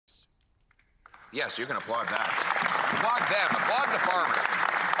Yes, you can applaud that. Applaud them, applaud the farmers.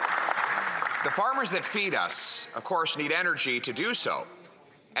 The farmers that feed us, of course, need energy to do so.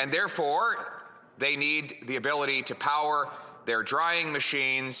 And therefore, they need the ability to power their drying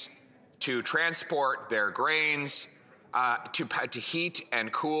machines, to transport their grains, to heat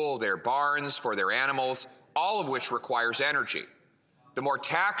and cool their barns for their animals, all of which requires energy. The more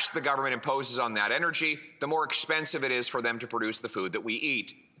tax the government imposes on that energy, the more expensive it is for them to produce the food that we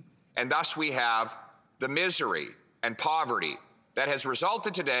eat. And thus we have the misery and poverty that has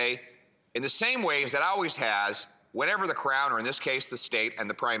resulted today in the same ways that always has whenever the Crown, or in this case the state and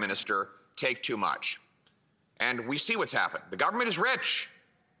the Prime Minister, take too much. And we see what's happened. The government is rich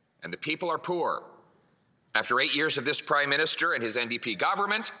and the people are poor. After 8 years of this Prime Minister and his NDP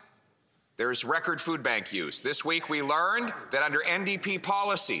government, there's record food bank use. This week we learned that under NDP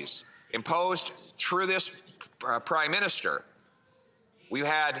policies imposed through this Prime Minister, we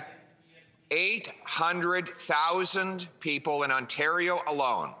had 800,000 people in Ontario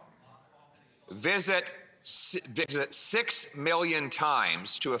alone visit 6 million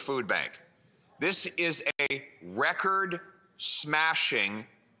times to a food bank. This is a record-smashing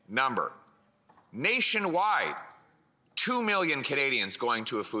number. Nationwide, 2 million Canadians going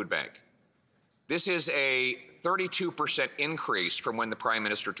to a food bank. This is a 32% increase from when the Prime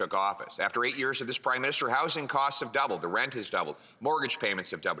Minister took office. After 8 years of this Prime Minister, housing costs have doubled, the rent has doubled, mortgage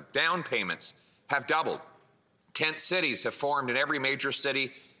payments have doubled, down payments have doubled. Tent cities have formed in every major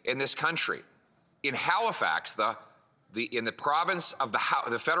city in this country. In Halifax, in the province of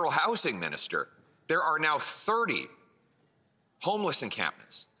the federal housing minister, there are now 30 homeless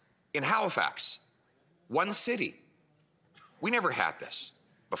encampments in Halifax, one city. We never had this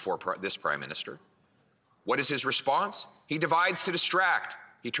before this Prime Minister. What is his response? He divides to distract.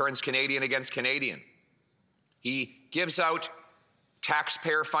 He turns Canadian against Canadian. He gives out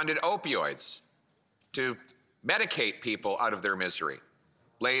taxpayer-funded opioids to medicate people out of their misery.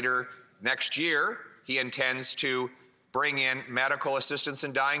 Later, next year, he intends to bring in medical assistance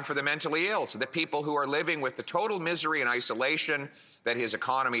in dying for the mentally ill so that people who are living with the total misery and isolation that his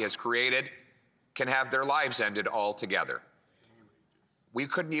economy has created can have their lives ended altogether. We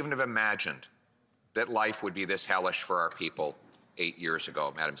couldn't even have imagined that life would be this hellish for our people 8 years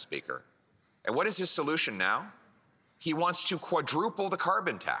ago, Madam Speaker. And what is his solution now? He wants to quadruple the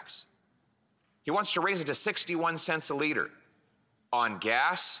carbon tax. He wants to raise it to 61 cents a liter on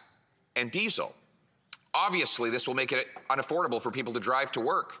gas and diesel. Obviously, this will make it unaffordable for people to drive to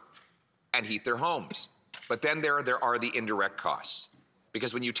work and heat their homes. But then there are the indirect costs.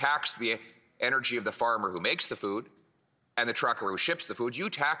 Because when you tax the energy of the farmer who makes the food and the trucker who ships the food, you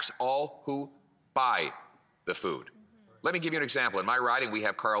tax all who buy the food. Let me give you an example. In my riding, we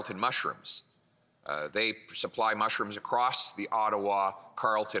have Carleton mushrooms. They supply mushrooms across the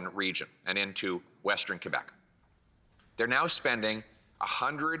Ottawa-Carleton region and into Western Quebec. They're now spending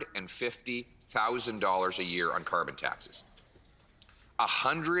 $150,000 a year on carbon taxes.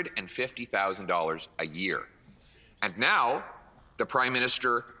 $150,000 a year. And now the Prime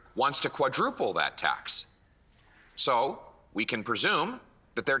Minister wants to quadruple that tax. So we can presume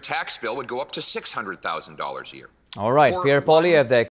that their tax bill would go up to $600,000 a year. All right, Pierre Poilievre there.